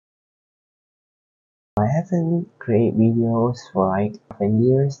haven't created videos for like 7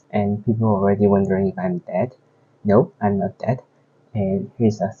 years and people are already wondering if I'm dead. Nope, I'm not dead. And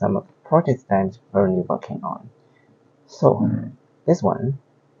here's some of the projects that I'm currently working on. So this one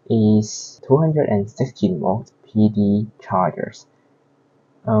is 216 volt PD chargers.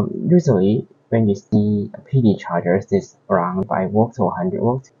 Usually when you see PD chargers this around 5 volts or 100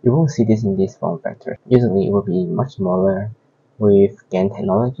 volts, you won't see this in this form factor. Usually it will be much smaller with GaN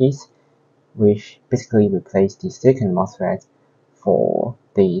technologies, which basically replace the silicon MOSFET for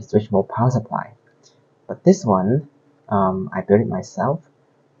the switch mode power supply. But this one, I built it myself,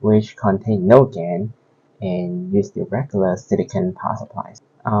 which contain no GaN and use the regular silicon power supplies.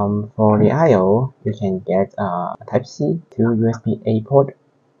 For the I/O, you can get a Type-C to USB-A port,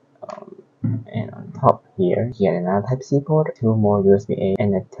 and on top here, you get another Type-C port, 2 more USB-A,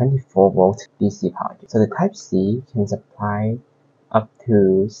 and a 24 volt DC power. So the Type-C can supply up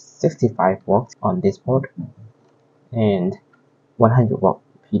to 65 volts on this port and 100 volt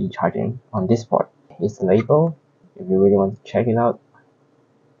PD charging on this port. Here's the label if you really want to check it out.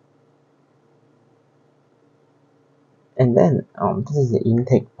 And then this is the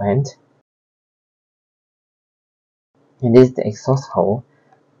intake vent, and this is the exhaust hole,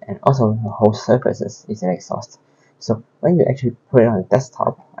 and also the whole surface is an exhaust. So when you actually put it on the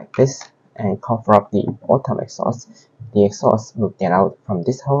desktop like this and cover up the bottom exhaust, the exhaust will get out from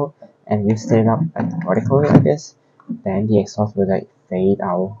this hole, and you set it up like vertically like this, then the exhaust will like fade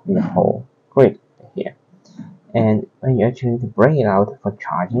out in the whole grid here. And when you actually need to bring it out for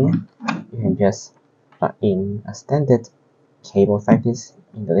charging, you can just plug in a standard cable like this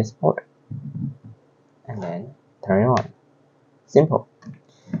into this port and then turn it on. Simple.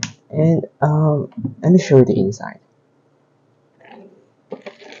 And let me show you the inside.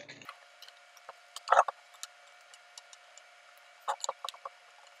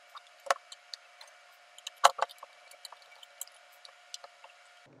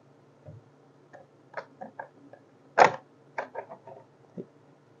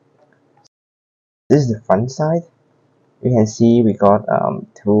 This is the front side. You can see we got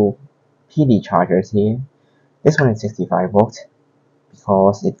two PD chargers here. This one is 65 volts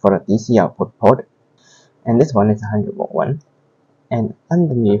because it got a DC output port, and this one is a 100 volt one. And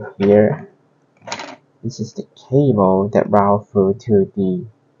underneath here, this is the cable that routes through to the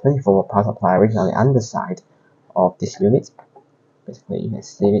 24 volt power supply, which is on the underside of this unit. Basically, you can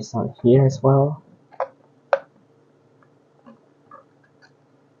see this on here as well.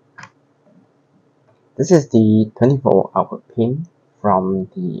 This is the 24 volt output pin from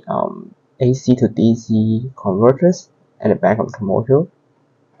the AC to DC converters at the back of the module.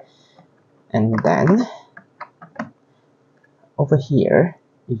 And then over here,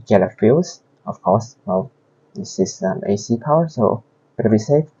 you get a fuse, of course. Well, this is AC power, so better be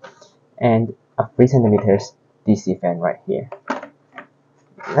safe. And a 3 centimeters DC fan right here.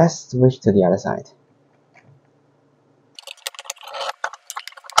 Let's switch to the other side.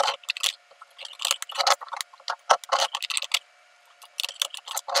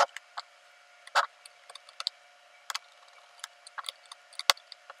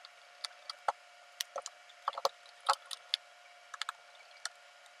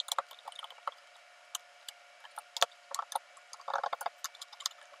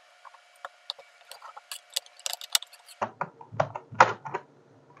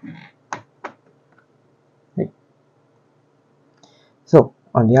 So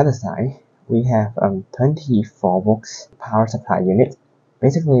on the other side, we have 24 volts power supply unit.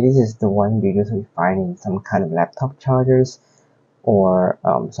 Basically, this is the one you usually find in some kind of laptop chargers or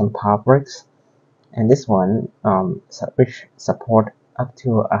some power bricks. And this one, which support up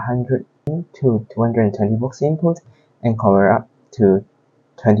to 100 to 220 volts input and convert up to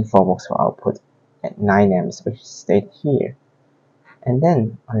 24 volts for output at 9 amps, which is stated here. And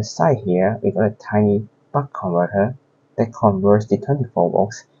then on the side here, we got a tiny buck converter that converts the 24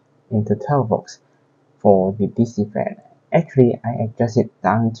 volts into 12 volts for the DC fan. Actually, I adjust it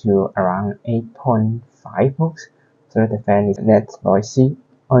down to around 8.5 volts so that the fan is less noisy.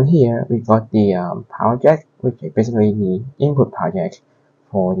 On here, we got the power jack, which is basically the input power jack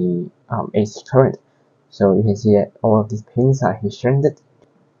for the AC current. So you can see that all of these pins are shielded,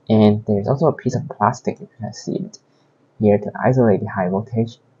 and there's also a piece of plastic, if you can see it here, to isolate the high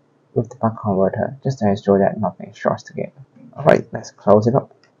voltage with the buck converter, just to ensure that nothing shorts together. Alright, let's close it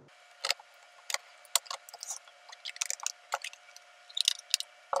up.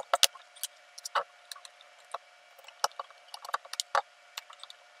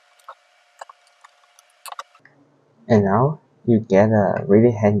 And now you get a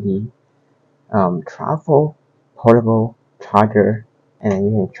really handy travel portable charger, and then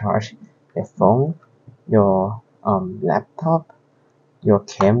you can charge the phone, your laptop, your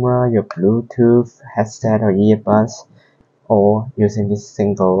camera, your Bluetooth headset or earbuds, or using this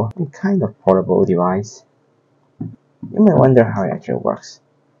single kind of portable device. You may wonder how it actually works.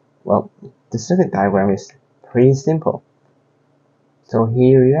 Well, the circuit diagram is pretty simple. So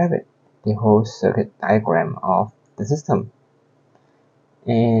here you have it, the whole circuit diagram of the system.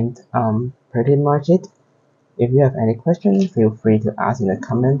 And pretty much it. If you have any questions, feel free to ask in the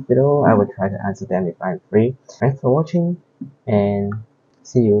comments below. I will try to answer them if I'm free. Thanks for watching and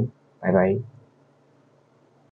see you. Bye bye.